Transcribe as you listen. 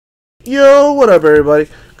Yo, what up, everybody?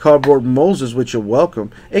 Cardboard Moses with you.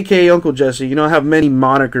 Welcome, aka Uncle Jesse. You know, I have many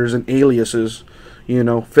monikers and aliases. You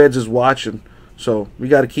know, Feds is watching, so we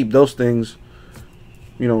got to keep those things,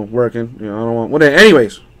 you know, working. You know, I don't want. Well,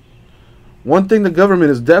 anyways, one thing the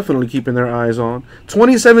government is definitely keeping their eyes on: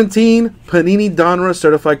 2017 Panini Donruss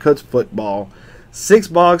Certified Cuts Football,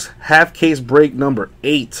 6-box half case break number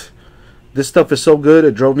 8. This stuff is so good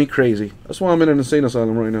it drove me crazy. That's why I'm in an insane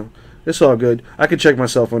asylum right now. It's all good. I can check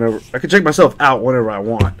myself whenever. I can check myself out whenever I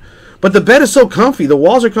want. But the bed is so comfy. The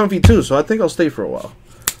walls are comfy too, so I think I'll stay for a while.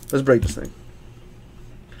 Let's break this thing.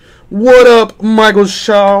 What up, Michael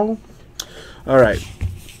Shaw? All right.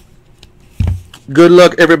 Good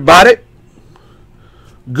luck, everybody.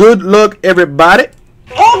 Good luck, everybody.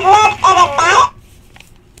 Good luck, everybody.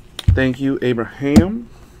 Thank you, Abraham.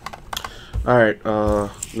 All right.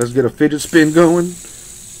 Let's get a fidget spin going.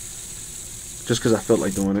 Just because I felt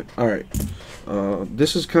like doing it. Alright.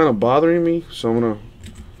 This is kind of bothering me, so I'm going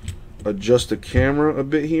to adjust the camera a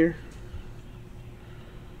bit here.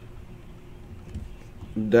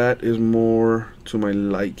 That is more to my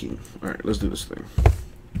liking. Alright, let's do this thing.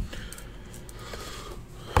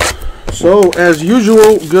 So, as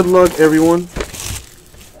usual, good luck, everyone.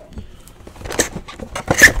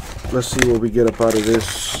 Let's see what we get up out of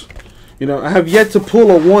this. You know, I have yet to pull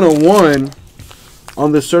a 101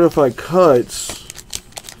 on the certified cuts,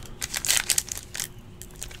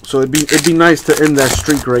 so it'd be nice to end that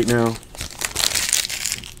streak right now.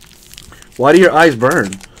 Why do your eyes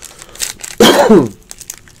burn?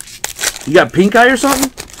 You got pink eye or something?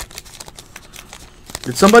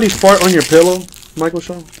 Did somebody fart on your pillow, Michael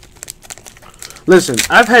Shaw? Listen,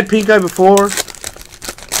 I've had pink eye before,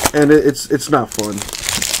 and it's not fun.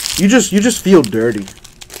 You just feel dirty.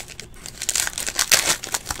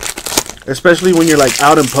 Especially when you're like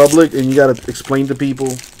out in public and you gotta explain to people,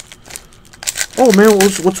 "Oh man,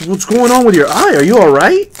 what's going on with your eye? Are you all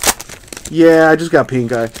right?" "Yeah, I just got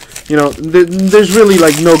pink eye." You know, there's really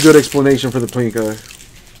like no good explanation for the pink eye.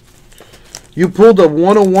 You pulled a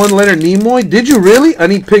 101 Leonard Nimoy? Did you really? I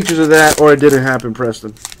need pictures of that, or it didn't happen,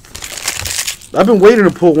 Preston. I've been waiting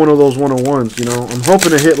to pull one of those 101s. You know, I'm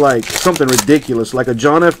hoping to hit like something ridiculous, like a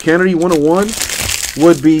John F. Kennedy 101.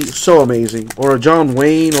 Would be so amazing. Or a John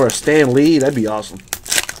Wayne or a Stan Lee. That'd be awesome.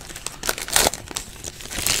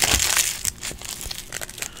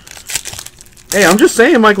 Hey, I'm just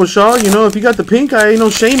saying, Michael Shaw, you know, if you got the pink eye, ain't no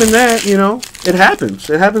shame in that, you know. It happens.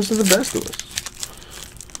 It happens to the best of us.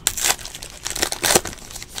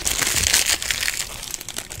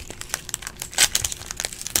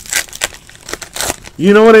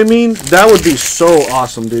 You know what I mean? That would be so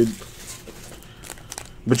awesome, dude.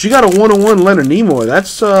 But you got a 101 Leonard Nimoy.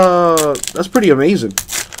 That's pretty amazing.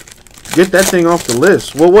 Get that thing off the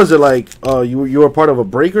list. What was it like? You were part of a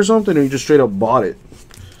break or something, or you just straight up bought it?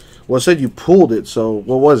 Well, it said you pulled it. So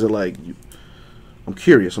what was it like? I'm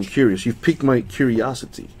curious. You've piqued my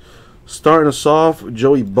curiosity. Starting us off,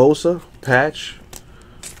 Joey Bosa patch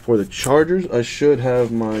for the Chargers. I should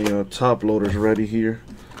have my top loaders ready here,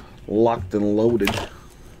 locked and loaded.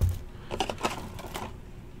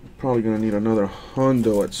 Probably gonna need another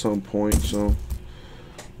hundo at some point, so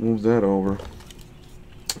move that over.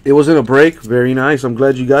 It was in a break. Very nice. I'm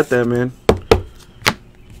glad you got that, man.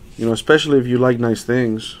 You know, especially if you like nice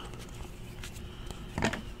things.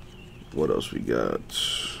 What else we got?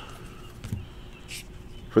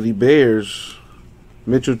 For the Bears,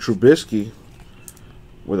 Mitchell Trubisky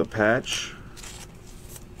with a patch.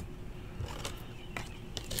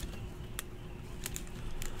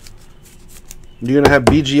 You're going to have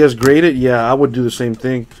BGS graded? Yeah, I would do the same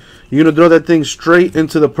thing. You're going to throw that thing straight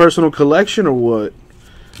into the personal collection or what?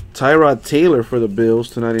 Tyrod Taylor for the Bills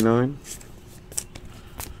to 99.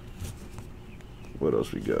 What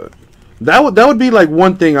else we got? That would be like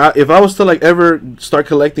one thing. If I was to like ever start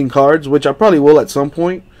collecting cards, which I probably will at some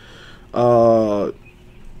point, I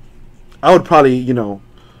would probably, you know,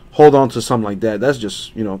 hold on to something like that. That's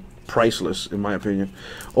just, you know, priceless in my opinion.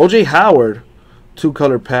 OJ Howard,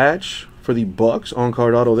 2-color patch for the Bucks,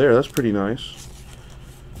 on-card auto there. That's pretty nice.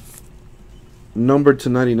 Numbered to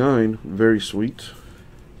 99. Very sweet.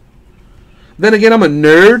 Then again, I'm a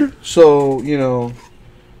nerd, so, you know,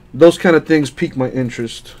 those kind of things pique my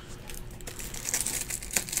interest.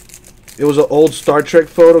 It was an old Star Trek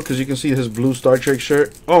photo, because you can see his blue Star Trek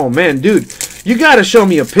shirt. Oh, man, dude. You got to show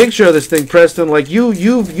me a picture of this thing, Preston. Like,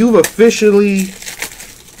 you've officially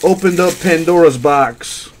opened up Pandora's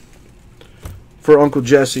box for Uncle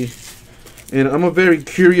Jesse. And I'm a very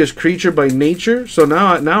curious creature by nature, so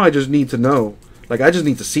now I just need to know. Like, I just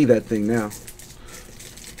need to see that thing now.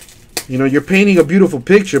 You know, you're painting a beautiful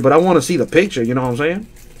picture, but I want to see the picture, you know what I'm saying?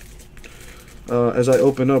 as I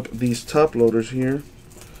open up these top loaders here,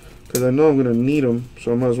 because I know I'm going to need them,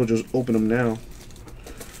 so I might as well just open them now.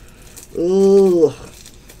 Ugh.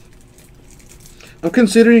 I'm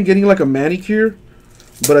considering getting like a manicure,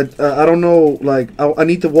 but I don't know, like I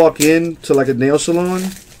need to walk in to like a nail salon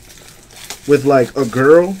with like a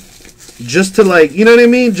girl, just to like, you know what I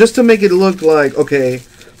mean, just to make it look like, okay,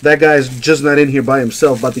 that guy's just not in here by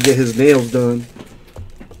himself about to get his nails done,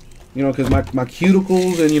 you know, because my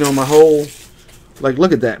cuticles and, you know, my whole, like,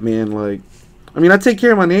 look at that, man. Like, I mean, I take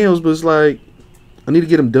care of my nails, but it's like I need to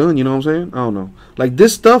get them done, you know what I'm saying? I don't know, like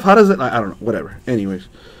this stuff, how does it, like, I don't know, whatever. Anyways,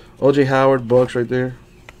 OJ Howard, Bucks right there.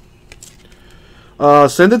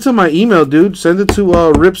 Send it to my email, dude. Send it to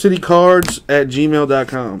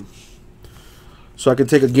ripcitycards@gmail.com so I can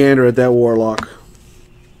take a gander at that Warlock.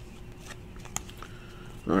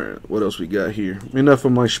 Alright, what else we got here? Enough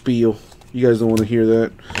of my spiel. You guys don't want to hear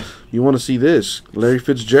that. You want to see this. Larry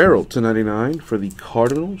Fitzgerald, /99 for the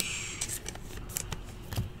Cardinals.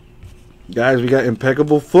 Guys, we got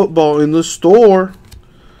impeccable football in the store.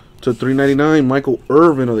 /399, Michael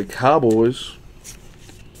Irvin of the Cowboys.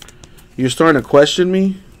 You're starting to question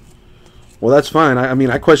me? Well, that's fine. I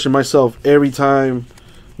mean, I question myself every time,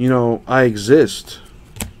 you know, I exist.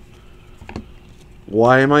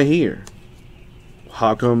 Why am I here?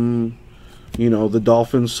 How come, you know, the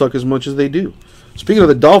Dolphins suck as much as they do? Speaking of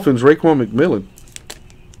the Dolphins, Raekwon McMillan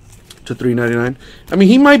 /399. I mean,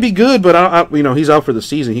 he might be good, but you know, he's out for the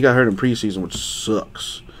season. He got hurt in preseason, which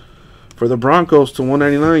sucks. For the Broncos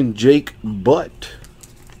 /199, Jake Butt.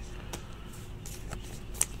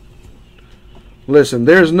 Listen,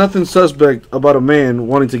 there's nothing suspect about a man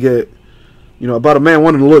wanting to get, you know, about a man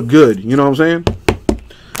wanting to look good. You know what I'm saying?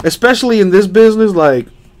 Especially in this business, like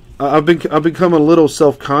I've become a little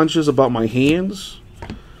self-conscious about my hands,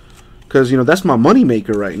 because, you know, that's my money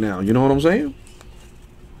maker right now. You know what I'm saying?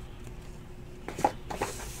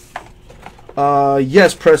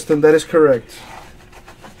 Yes, Preston, that is correct.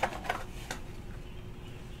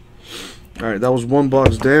 All right, that was one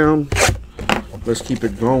box down. Let's keep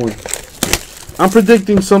it going. I'm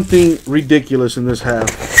predicting something ridiculous in this half.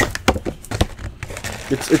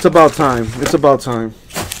 It's about time. It's about time.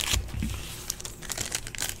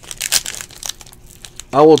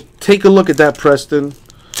 I will take a look at that, Preston,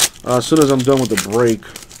 as soon as I'm done with the break.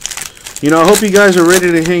 You know, I hope you guys are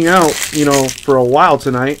ready to hang out, you know, for a while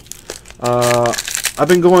tonight. I've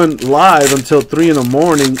been going live until 3 in the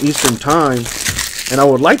morning Eastern time, and I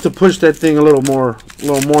would like to push that thing a little more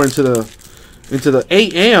into the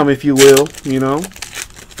 8 a.m., if you will, you know.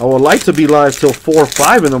 I would like to be live till 4 or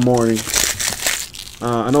 5 in the morning.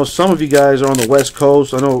 I know some of you guys are on the West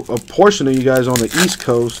Coast. I know a portion of you guys are on the East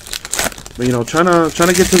Coast. But, you know, trying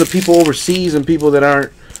to get to the people overseas and people that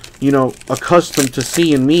aren't, you know, accustomed to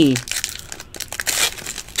seeing me.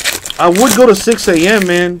 I would go to 6 a.m.,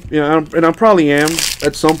 man. You know, and I probably am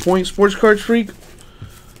at some point, Sports Cards Freak.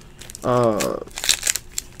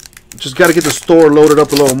 Just got to get the store loaded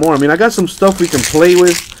up a little more. I mean, I got some stuff we can play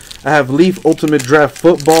with. I have Leaf Ultimate Draft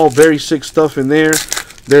Football. Very sick stuff in there.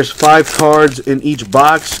 There's 5 cards in each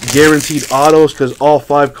box. Guaranteed autos because all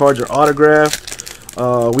 5 cards are autographed.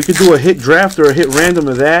 We could do a hit draft or a hit random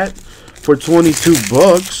of that for 22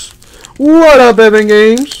 bucks. What up, Evan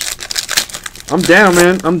Games? I'm down,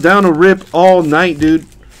 man. I'm down to rip all night, dude.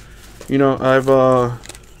 You know,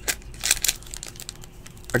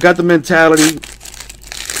 I got the mentality,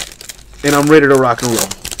 and I'm ready to rock and roll.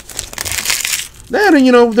 Then,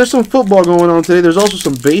 you know, there's some football going on today. There's also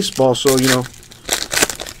some baseball, so, you know,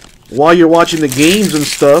 while you're watching the games and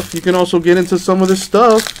stuff, you can also get into some of this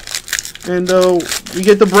stuff. And we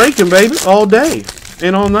get the breaking, baby, all day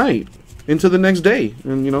and all night into the next day,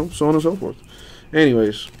 and, you know, so on and so forth.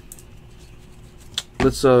 Anyways,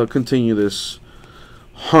 let's continue this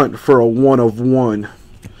hunt for a 1 of 1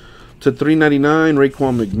 /399,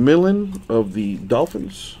 Raekwon McMillan of the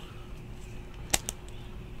Dolphins.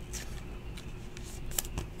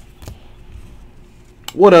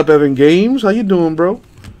 What up, Evan Games? How you doing, bro?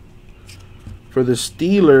 For the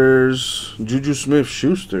Steelers, Juju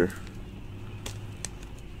Smith-Schuster.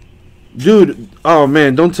 Dude, oh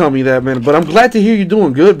man, don't tell me that, man. But I'm glad to hear you're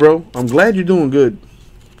doing good, bro. I'm glad you're doing good.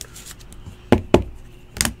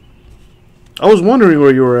 I was wondering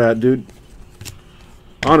where you were at, dude.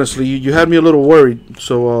 Honestly, you had me a little worried.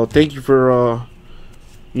 So thank you for,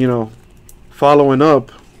 you know, following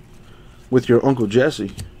up with your Uncle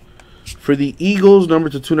Jesse. For the Eagles, number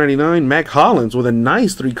 /299, Mac Hollins with a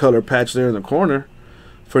nice 3-color patch there in the corner.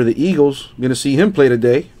 For the Eagles, going to see him play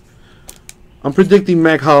today. I'm predicting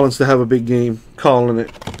Mac Hollins to have a big game. Calling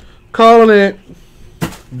it. Calling it.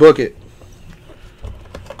 Book it.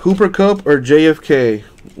 Cooper Kupp or JFK?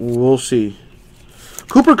 We'll see.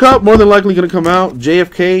 Cooper Kupp, more than likely going to come out.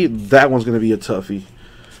 JFK, that one's going to be a toughie.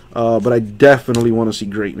 But I definitely want to see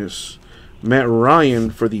greatness. Matt Ryan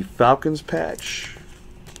for the Falcons patch.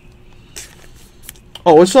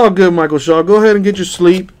 Oh, it's all good, Michael Shaw. Go ahead and get your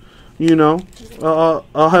sleep. You know,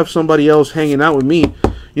 I'll have somebody else hanging out with me.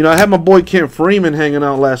 You know, I had my boy Kent Freeman hanging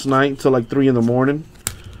out last night until like 3 in the morning.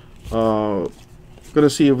 Gonna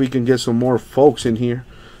see if we can get some more folks in here.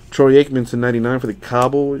 Troy Aikman to 99 for the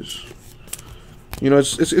Cowboys. You know,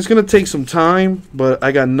 it's gonna take some time, but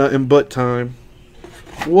I got nothing but time.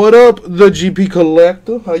 What up, the GP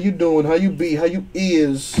Collector? How you doing? How you be? How you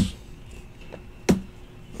is?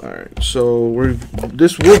 All right, so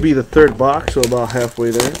this will be the third box, so about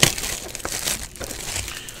halfway there.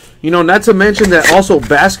 You know, not to mention that also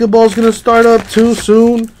basketball is gonna start up too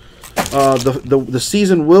soon. The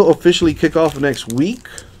season will officially kick off next week,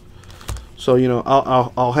 so you know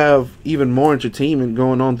I'll have even more entertainment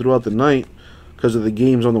going on throughout the night because of the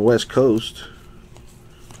games on the West Coast.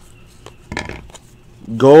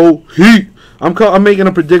 Go Heat! I'm making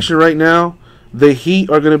a prediction right now. The Heat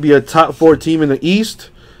are going to be a top 4 team in the East,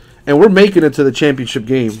 and we're making it to the championship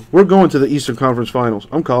game. We're going to the Eastern Conference Finals.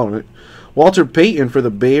 I'm calling it. Walter Payton for the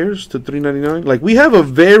Bears to 399. Like, we have a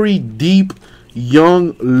very deep,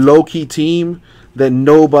 young, low-key team that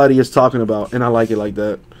nobody is talking about, and I like it like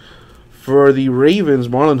that. For the Ravens,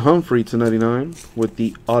 Marlon Humphrey to 99 with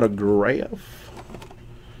the autograph.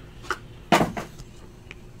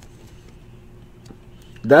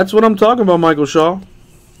 That's what I'm talking about, Michael Shaw.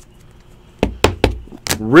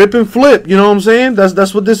 Rip and flip, you know what I'm saying?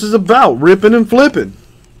 That's what this is about, ripping and flipping.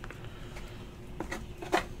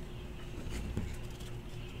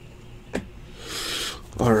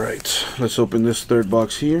 All right, let's open this third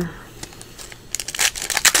box here.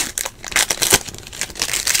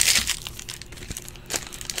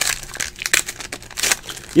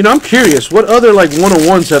 You know, I'm curious, what other like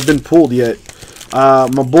 101s have been pulled yet? My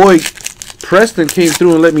boy Preston came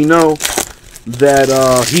through and let me know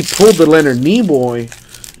that he pulled the Leonard Nimoy.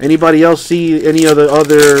 Anybody else see any other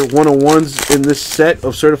 101s in this set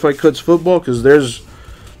of Certified Cuts football? Because there's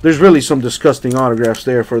really some disgusting autographs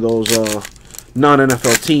there for those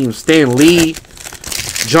non-NFL teams. Stan Lee,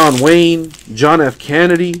 John Wayne, John F.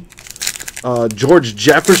 Kennedy, George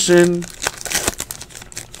Jefferson.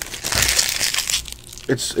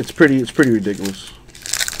 It's pretty ridiculous.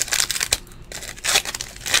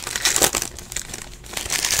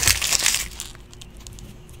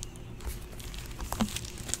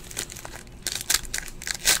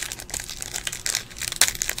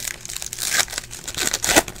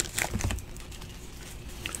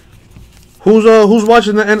 Who's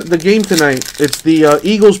watching the game tonight? It's the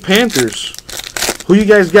Eagles Panthers. Who you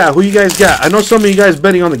guys got? Who you guys got? I know some of you guys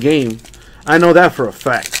betting on the game. I know that for a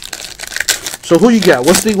fact. So who you got?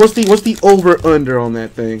 What's the over under on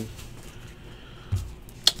that thing?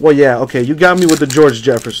 Well, yeah, okay, you got me with the George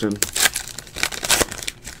Jefferson.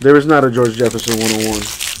 There is not a George Jefferson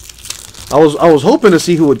 101. I was hoping to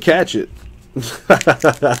see who would catch it.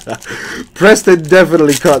 Preston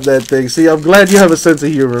definitely caught that thing. See, I'm glad you have a sense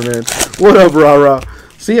of humor, man. What up, rah-rah?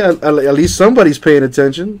 See, at least somebody's paying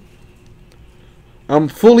attention. I'm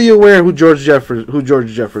fully aware who George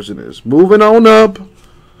Jefferson is. Moving on up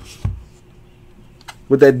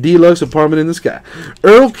with that deluxe apartment in the sky.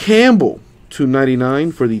 Earl Campbell,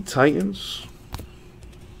 $2.99 for the Titans.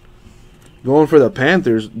 Going for the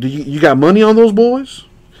Panthers. You got money on those boys?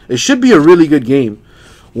 It should be a really good game.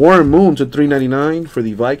 Warren Moon to $3.99 for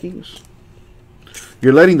the Vikings.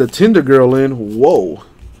 You're letting the Tinder girl in. Whoa.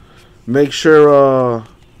 Make sure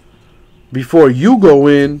before you go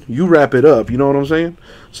in, you wrap it up. You know what I'm saying?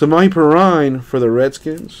 Samaje Perine for the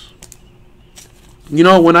Redskins. You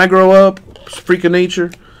know, when I grow up, freak of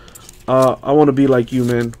nature, I want to be like you,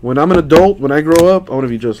 man. When I'm an adult, when I grow up, I want to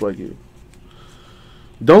be just like you.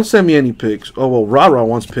 Don't send me any pics. Oh, well, Rah-Rah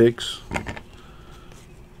wants pics.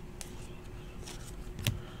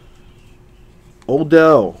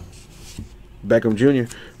 Odell Beckham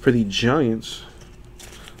Jr. for the Giants.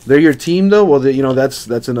 They're your team, though? Well, you know, that's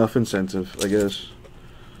enough incentive, I guess.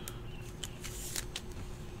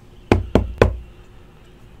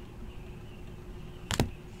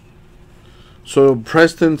 So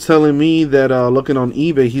Preston's telling me that looking on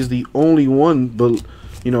eBay, he's the only one, but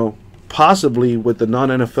you know, possibly with the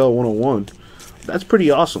non-NFL 101. That's pretty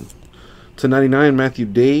awesome. To 99, Matthew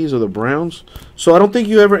Days of the Browns. So I don't think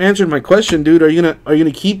you ever answered my question, dude. Are you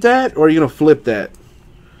gonna keep that or are you gonna flip that?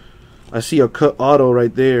 I see a cut auto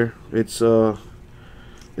right there. It's a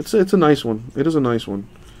nice one. It is a nice one.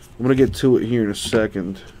 I'm gonna get to it here in a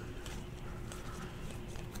second.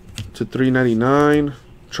 To 399,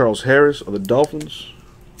 Charles Harris of the Dolphins.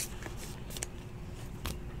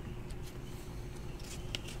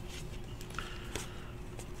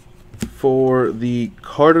 For the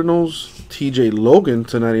Cardinals, TJ Logan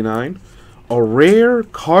to 99. A rare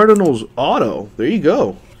Cardinals auto. There you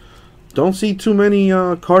go. Don't see too many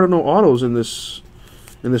Cardinal autos in this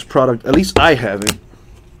product. At least I haven't.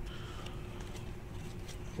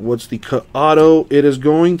 What's the cut auto? It is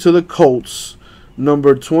going to the Colts.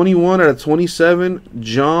 Number 21 out of 27,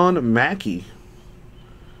 John Mackey.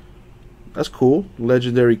 That's cool.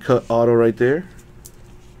 Legendary cut auto right there.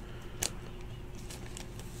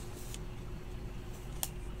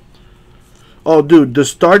 Oh, dude, the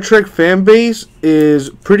Star Trek fan base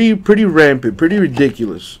is pretty rampant, pretty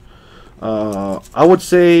ridiculous. I would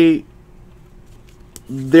say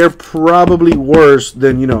they're probably worse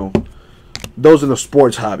than, you know, those in the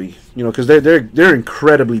sports hobby, you know, because they're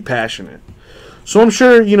incredibly passionate. So I'm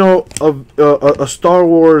sure, you know, a Star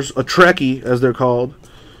Wars, a Trekkie as they're called,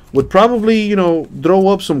 would probably, you know, throw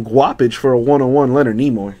up some guapage for a 101 Leonard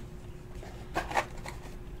Nimoy.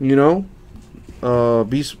 You know,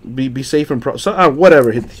 be safe and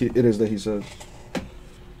whatever it is that he says.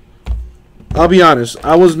 I'll be honest,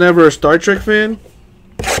 I was never a Star Trek fan,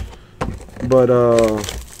 but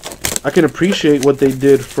I can appreciate what they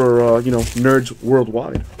did for you know, nerds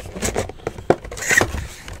worldwide.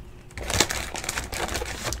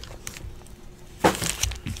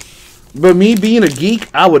 But me being a geek,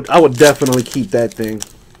 I would definitely keep that thing.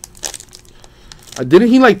 Didn't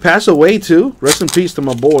he like pass away too? Rest in peace to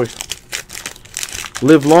my boy.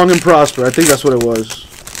 Live long and prosper. I think that's what it was.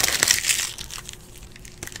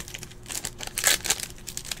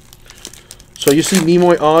 So you see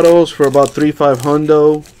Nimoy autos for about 3.5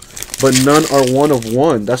 hundo, but none are 1 of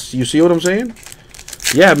 1. That's, you see what I'm saying?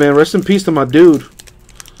 Yeah, man. Rest in peace to my dude.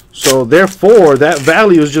 So therefore, that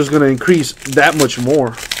value is just gonna increase that much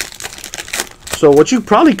more. So what you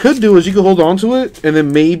probably could do is you could hold on to it and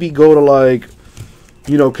then maybe go to, like,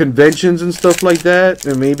 you know, conventions and stuff like that,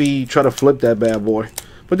 and maybe try to flip that bad boy.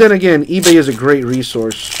 But then again, eBay is a great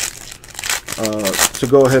resource to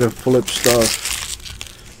go ahead and flip stuff.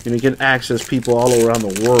 And you can access people all around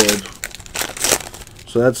the world.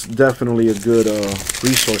 So that's definitely a good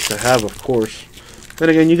resource to have, of course. Then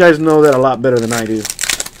again, you guys know that a lot better than I do.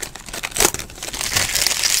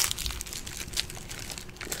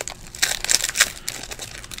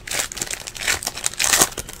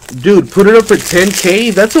 Dude, put it up for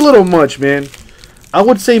 10K? That's a little much, man. I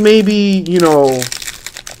would say maybe, you know,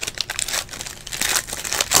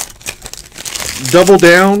 double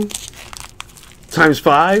down times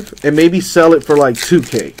 5 and maybe sell it for like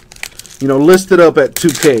 2K. You know, list it up at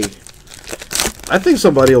 2K. I think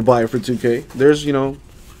somebody will buy it for 2K. There's, you know,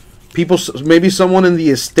 people, maybe someone in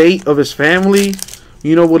the estate of his family,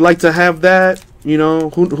 you know, would like to have that. You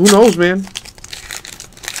know, who knows, man?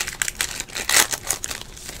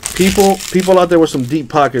 People out there with some deep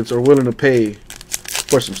pockets are willing to pay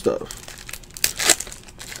for some stuff.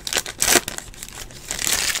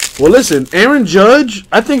 Well, listen, Aaron Judge,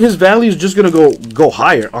 I think his value is just gonna go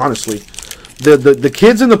higher. Honestly, the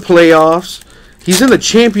kid's in the playoffs. He's in the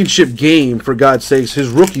championship game, for God's sakes, his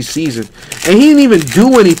rookie season, and he didn't even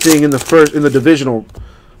do anything in the divisional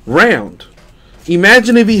round.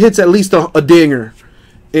 Imagine if he hits at least a dinger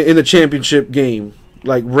in the championship game,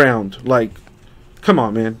 like round. Like, come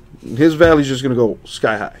on, man. His value's just going to go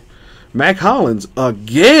sky high. Mac Hollins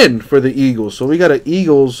again for the Eagles. So we got an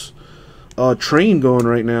Eagles train going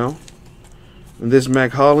right now. And this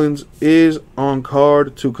Mac Hollins is on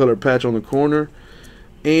card. 2-color patch on the corner.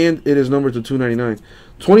 And it is numbered to 299.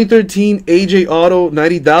 2013 AJ Auto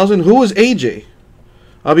 90,000. Who is AJ?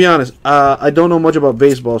 I'll be honest. I don't know much about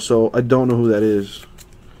baseball, so I don't know who that is.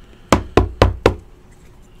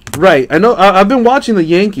 Right. I know. I've been watching the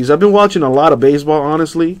Yankees. I've been watching a lot of baseball,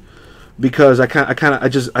 honestly, because I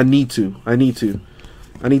need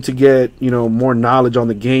to get, you know, more knowledge on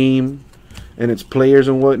the game and its players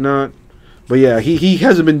and whatnot. But yeah, he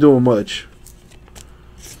hasn't been doing much.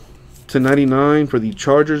 To 99 for the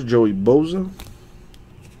Chargers, Joey Bosa.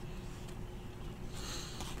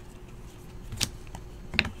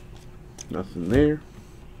 Nothing there.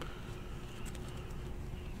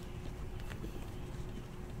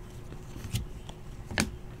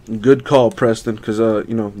 Good call, Preston, because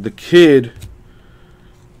you know, the kid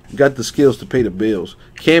got the skills to pay the bills.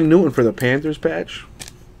 Cam Newton for the Panthers patch.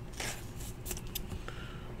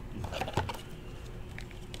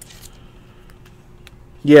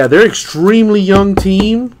 Yeah, they're extremely young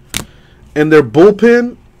team, and their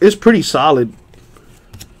bullpen is pretty solid.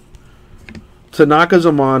 Tanaka's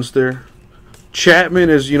a monster. Chapman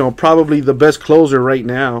is, you know, probably the best closer right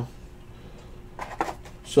now.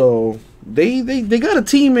 So they got a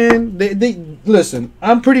team, man. They listen.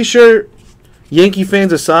 I'm pretty sure, Yankee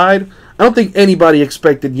fans aside, I don't think anybody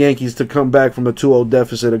expected Yankees to come back from a 2-0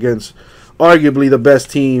 deficit against arguably the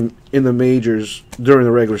best team in the majors during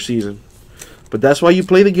the regular season. But that's why you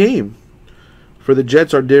play the game. For the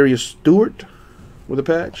Jets, Darius Stewart with a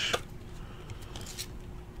patch.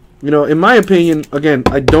 You know, in my opinion, again,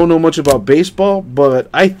 I don't know much about baseball, but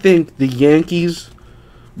I think the Yankees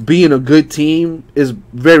being a good team is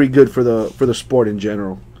very good for the sport in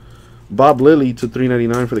general. Bob Lilly to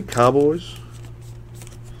 $3.99 for the Cowboys.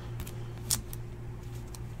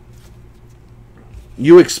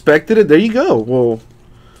 You expected it? There you go. Well,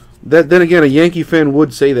 then again, a Yankee fan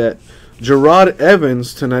would say that. Gerard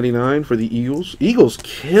Evans to $99 for the Eagles. Eagles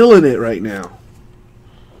killing it right now.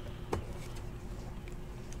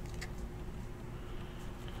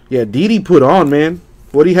 Yeah, Didi put on, man.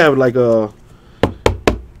 What do you have? Like a...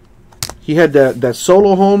 He had that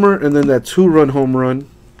solo homer and then that 2-run home run.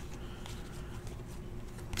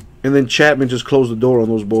 And then Chapman just closed the door on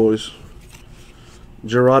those boys.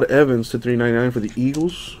 Gerard Evans to $3.99 for the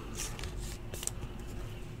Eagles.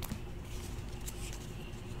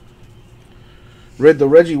 The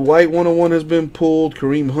Reggie White 101 has been pulled.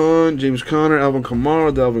 Kareem Hunt, James Conner, Alvin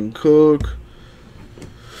Kamara, Dalvin Cook.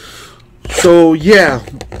 So, yeah.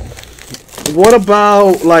 What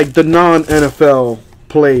about, like, the non-NFL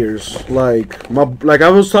players? Like I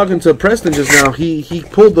was talking to Preston just now. He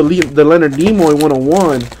pulled the Leonard Nimoy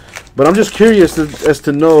 101. But I'm just curious as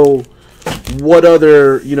to know what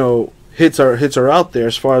other, you know, hits are out there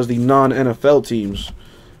as far as the non-NFL teams.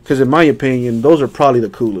 Because in my opinion, those are probably the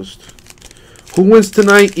coolest. Who wins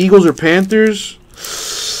tonight, Eagles or Panthers?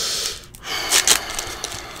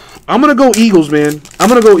 I'm going to go Eagles, man. I'm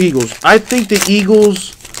going to go Eagles. I think the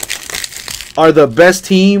Eagles are the best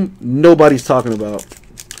team nobody's talking about.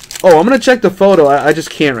 Oh, I'm going to check the photo. I just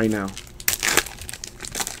can't right now.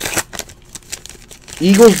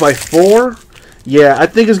 Eagles by 4? Yeah, I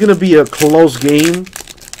think it's going to be a close game.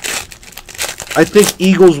 I think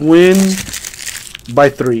Eagles win by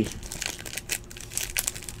 3.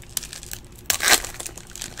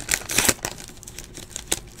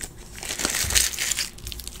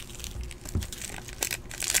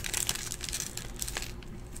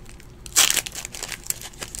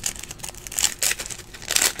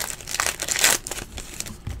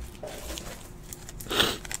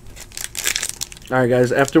 Alright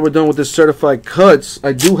guys, after we're done with this certified cuts,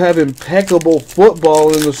 I do have impeccable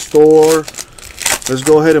football in the store. Let's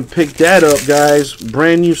go ahead and pick that up, guys.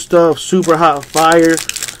 Brand new stuff, super hot fire.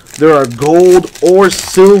 There are gold or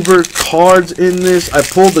silver cards in this. I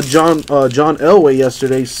pulled the John Elway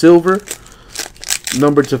yesterday, silver,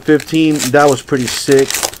 numbered to 15. That was pretty sick.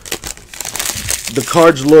 The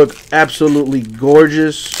cards look absolutely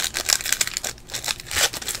gorgeous.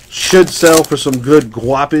 Should sell for some good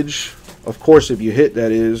guapage. Of course, if you hit,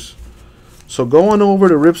 that is. So go on over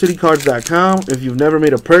to ripcitycards.com. If you've never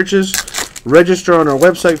made a purchase, register on our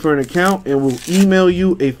website for an account, and we'll email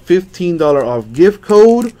you a $15 off gift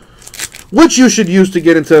code, which you should use to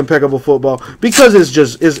get into impeccable football because it's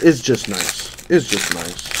just nice. It's just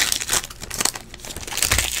nice.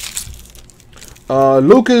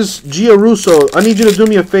 Lucas Giarusso, I need you to do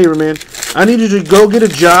me a favor, man. I need you to go get a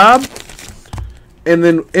job, and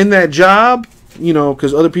then in that job, you know,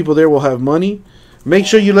 because other people there will have money, make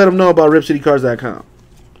sure you let them know about ripcitycards.com.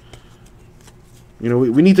 You know,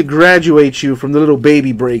 we need to graduate you from the little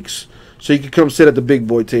baby breaks so you can come sit at the big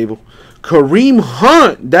boy table. Kareem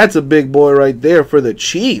Hunt, that's a big boy right there for the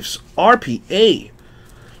Chiefs. RPA.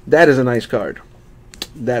 That is a nice card.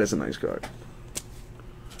 That is a nice card.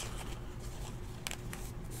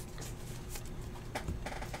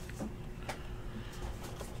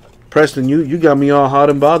 Preston, you got me all hot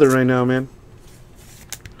and bothered right now, man.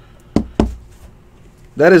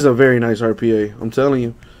 That is a very nice RPA, I'm telling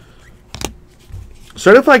you.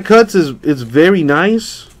 Certified Cuts is very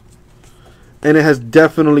nice, and it has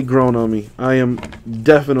definitely grown on me. I am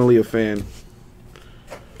definitely a fan.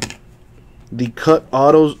 The cut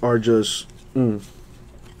autos are just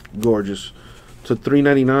gorgeous. To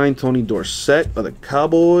 $3.99, Tony Dorsett of the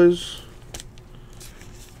Cowboys.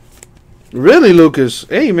 Really, Lucas?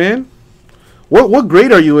 Hey, man. What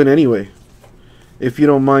grade are you in anyway? If you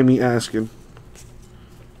don't mind me asking.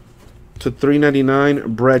 To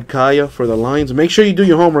 $3.99, Brad Kaya for the Lions. Make sure you do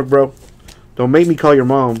your homework, bro. Don't make me call your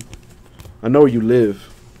mom. I know where you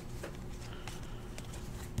live.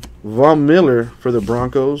 Von Miller for the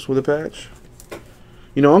Broncos with a patch.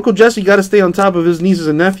 You know, Uncle Jesse got to stay on top of his nieces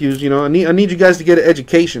and nephews. You know, I need you guys to get an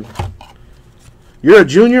education. You're a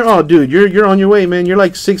junior? Oh, dude, you're on your way, man. You're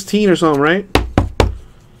like 16 or something, right?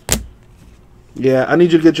 Yeah, I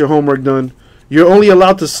need you to get your homework done. You're only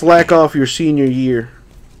allowed to slack off your senior year.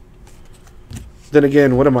 Then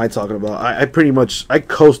again, what am I talking about? I pretty much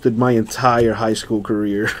coasted my entire high school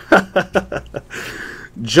career.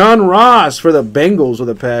 John Ross for the Bengals with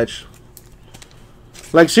a patch.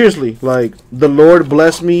 Like, seriously, like, the Lord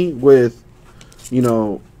blessed me with, you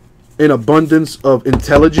know, an abundance of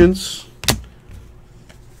intelligence.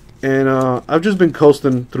 And I've just been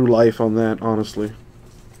coasting through life on that, honestly.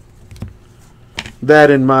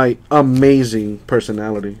 That and my amazing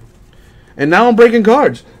personality. And now I'm breaking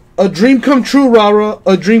cards. A dream come true, Rara.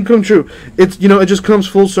 A dream come true. It's, you know, it just comes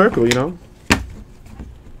full circle, you know.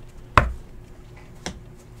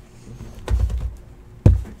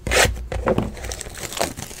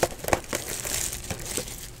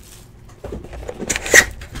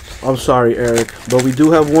 I'm sorry, Eric, but we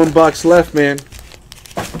do have one box left, man.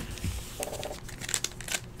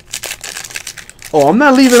 Oh, I'm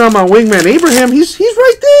not leaving on my wingman Abraham. He's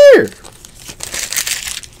right there.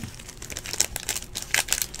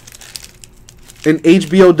 An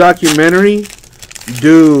HBO documentary,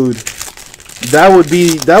 dude. That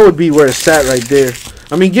would be where it's at right there.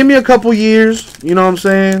 I mean, give me a couple years. You know what I'm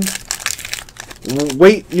saying?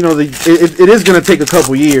 Wait, you know, it is gonna take a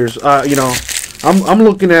couple years. You know. I'm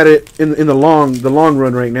looking at it in the long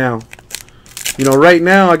run right now. You know, right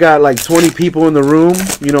now I got like 20 people in the room,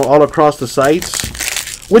 you know, all across the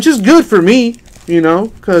sites, which is good for me, you know,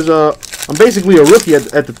 because I'm basically a rookie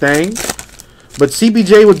at the thing. But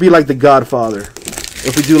CBJ would be like the Godfather.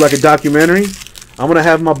 If we do like a documentary, I'm gonna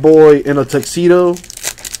have my boy in a tuxedo,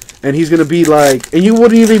 and he's gonna be like, and you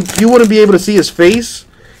wouldn't be able to see his face.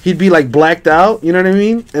 He'd be like blacked out, you know what I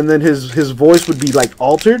mean? And then his voice would be like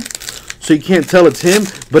altered. So you can't tell it's him,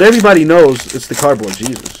 but everybody knows it's the Cardboard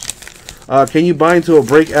Jesus. Can you buy into a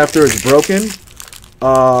break after it's broken?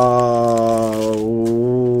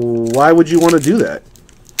 Why would you want to do that?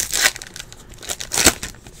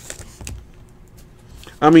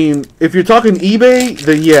 I mean, if you're talking eBay,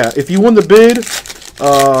 then yeah. If you won the bid,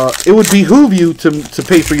 it would behoove you to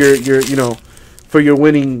pay for your you know, for your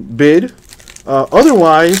winning bid.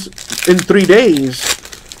 Otherwise, in 3 days,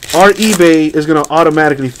 our eBay is going to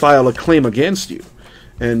automatically file a claim against you,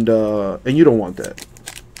 and you don't want that.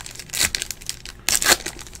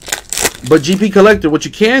 But GP Collector, what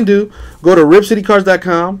you can do, go to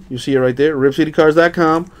ripcitycards.com. You see it right there,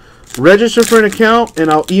 ripcitycards.com. Register for an account,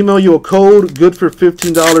 and I'll email you a code good for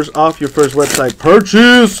 $15 off your first website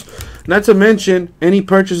purchase. Not to mention, any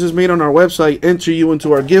purchases made on our website enter you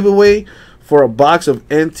into our giveaway for a box of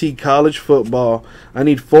NT College football. I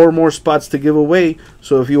need 4 more spots to give away,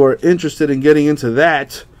 so if you are interested in getting into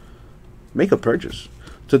that, make a purchase.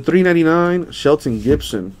 To $3.99, Shelton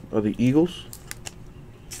Gibson of the Eagles.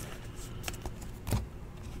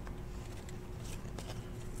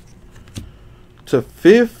 To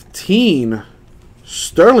 15,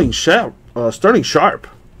 Sterling Sharp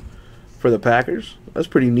for the Packers. That's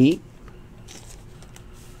pretty neat.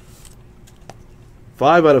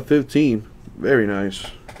 5 out of 15. Very nice.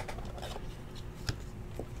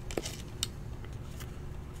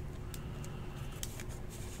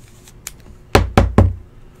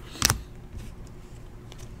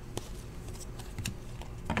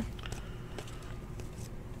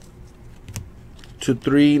 To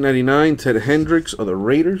 $3.99, Ted Hendricks of the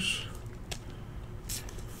Raiders.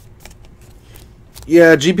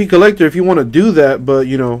 Yeah, GP Collector, if you want to do that, but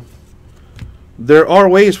you know, there are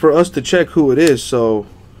ways for us to check who it is, so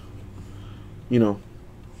you know,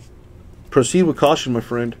 proceed with caution, my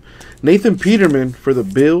friend. Nathan Peterman for the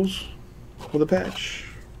Bills with a patch.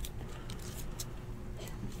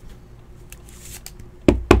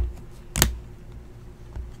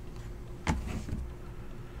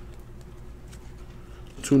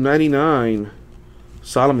 $2.99,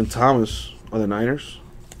 Solomon Thomas of the Niners.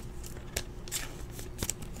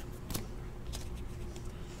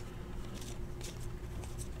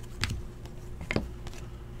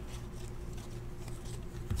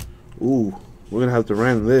 Ooh, we're going to have to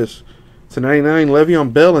random this. $2.99,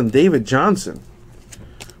 Le'Veon Bell and David Johnson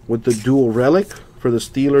with the dual relic for the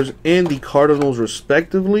Steelers and the Cardinals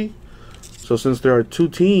respectively. So since there are 2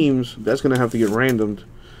 teams, that's going to have to get randomed.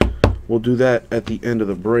 We'll do that at the end of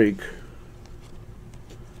the break.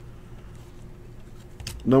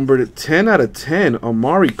 Numbered at 10 out of 10,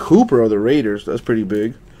 Amari Cooper of the Raiders. That's pretty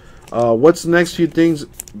big. What's the next few things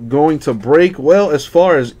going to break? Well, as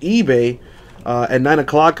far as eBay, at 9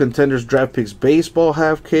 o'clock, Contenders Draft Picks Baseball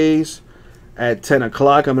half case. At 10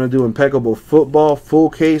 o'clock, I'm going to do Impeccable Football full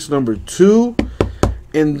case number 2.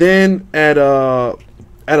 And then at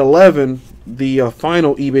 11, the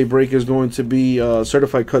final eBay break is going to be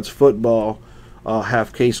Certified Cuts Football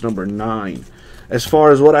half case number 9. As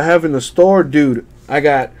far as what I have in the store, dude, I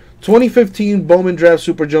got 2015 Bowman Draft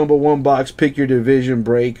Super Jumbo 1 box, pick your division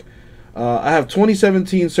break. I have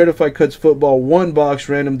 2017 Certified Cuts Football 1 box,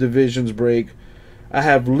 random divisions break. I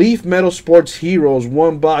have Leaf Metal Sports Heroes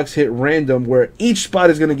 1 box hit random, where each spot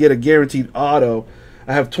is going to get a guaranteed auto.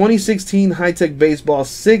 I have 2016 High Tech Baseball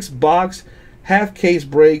 6 box half case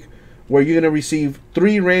break, where you're going to receive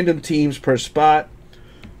 3 random teams per spot.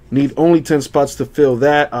 Need only 10 spots to fill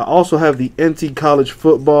that. I also have the NT College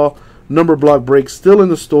Football number block break still in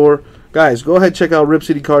the store. Guys, go ahead, check out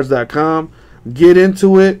ripcitycards.com. Get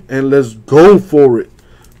into it, and let's go for it.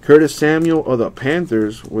 Curtis Samuel of the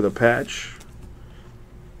Panthers with a patch.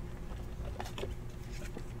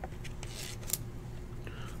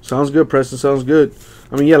 Sounds good, Preston. Sounds good.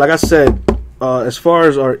 I mean, yeah, like I said, as far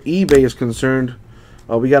as our eBay is concerned,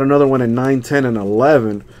 we got another one at 9, 10, and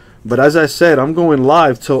 11. But as I said, I'm going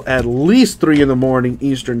live till at least 3 in the morning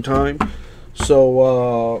Eastern time.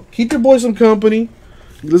 So keep your boys some company.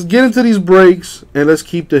 Let's get into these breaks, and let's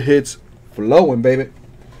keep the hits flowing, baby.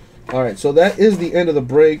 All right, so that is the end of the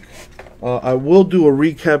break. I will do a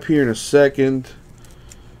recap here in a second.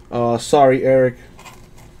 Sorry, Eric.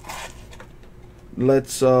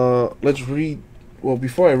 Let's read. Well,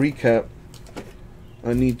 before I recap,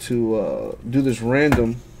 I need to do this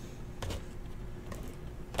random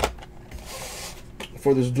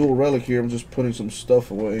for this dual relic here. I'm just putting some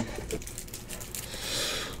stuff away.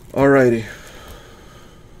 Alrighty.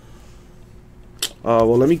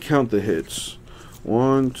 Well, let me count the hits.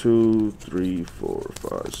 1, 2, 3, 4,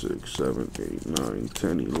 5, 6, 7, 8, 9,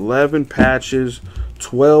 10, 11 patches.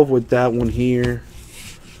 12 with that one here.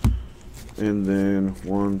 And then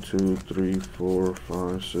 1, 2, 3, 4,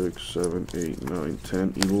 5, 6, 7, 8, 9,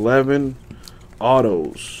 10, 11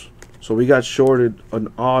 autos. So we got shorted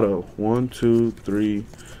an auto. 1, 2, 3,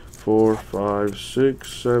 4, 5,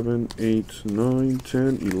 6, 7, 8, 9,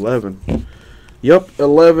 10, 11. Yep,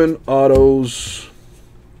 11 autos.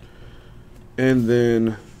 And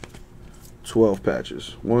then 12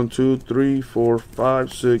 patches. 1, 2, 3, 4,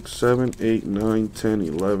 5, 6, 7, 8, 9, 10,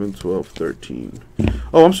 11, 12, 13.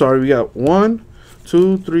 Oh, I'm sorry. We got 1,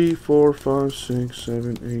 2, 3, 4, 5, 6,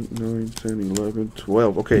 7, 8, 9, 10, 11,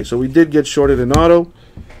 12. Okay, so we did get shorted an auto.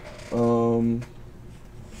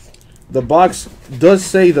 The box does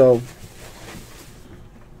say, though,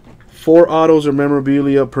 4 autos or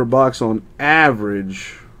memorabilia per box on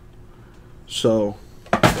average. So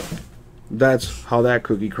that's how that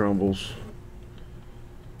cookie crumbles.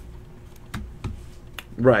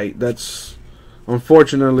 Right, that's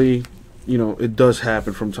unfortunately, you know, it does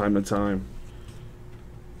happen from time to time.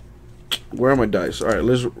 Where are my dice? All right,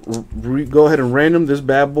 let's go ahead and random this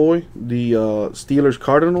bad boy, the Steelers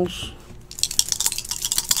Cardinals.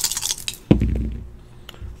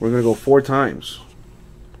 We're gonna go 4 times.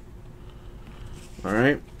 All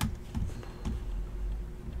right.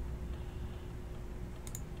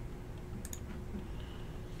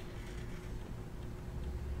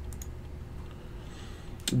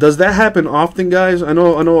 Does that happen often, guys? I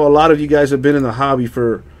know a lot of you guys have been in the hobby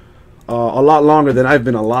for a lot longer than I've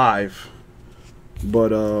been alive. But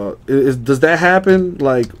does that happen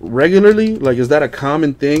like regularly? Like, is that a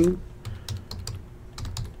common thing?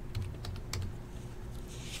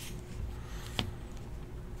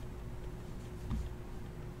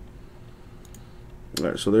 All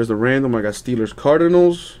right, so there's the random. I got Steelers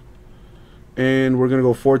Cardinals, and we're gonna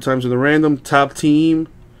go 4 times in the random. Top team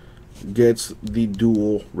gets the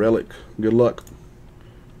dual relic. Good luck.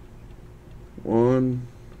 1,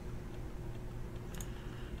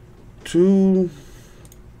 2,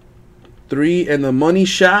 3, and the money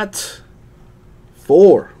shot.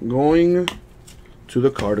 4 going to the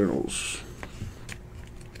Cardinals.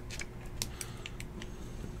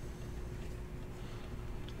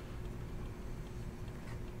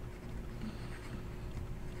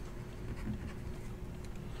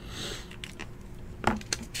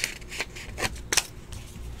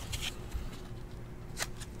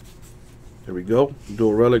 There we go.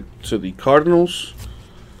 Dual relic to the Cardinals.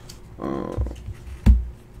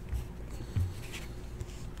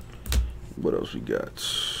 What else we got?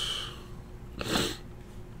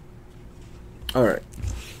 All right.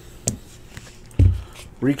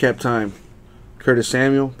 Recap time. Curtis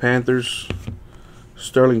Samuel, Panthers.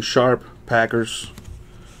 Sterling Sharp, Packers.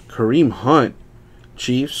 Kareem Hunt,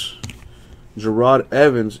 Chiefs. Gerard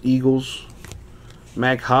Evans, Eagles.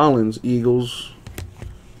 Mac Hollins, Eagles.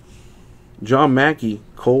 John Mackey,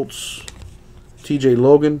 Colts. TJ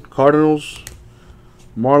Logan, Cardinals.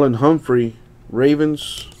 Marlon Humphrey,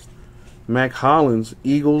 Ravens. Mac Hollins,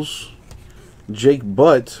 Eagles. Jake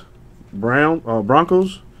Butt,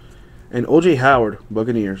 Broncos. And OJ Howard,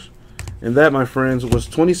 Buccaneers. And that, my friends, was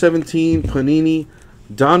 2017 Panini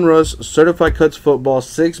Donruss Certified Cuts Football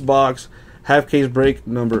 6-box half case break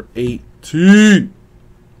number 18.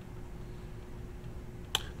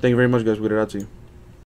 Thank you very much, guys. We'll get it out to you.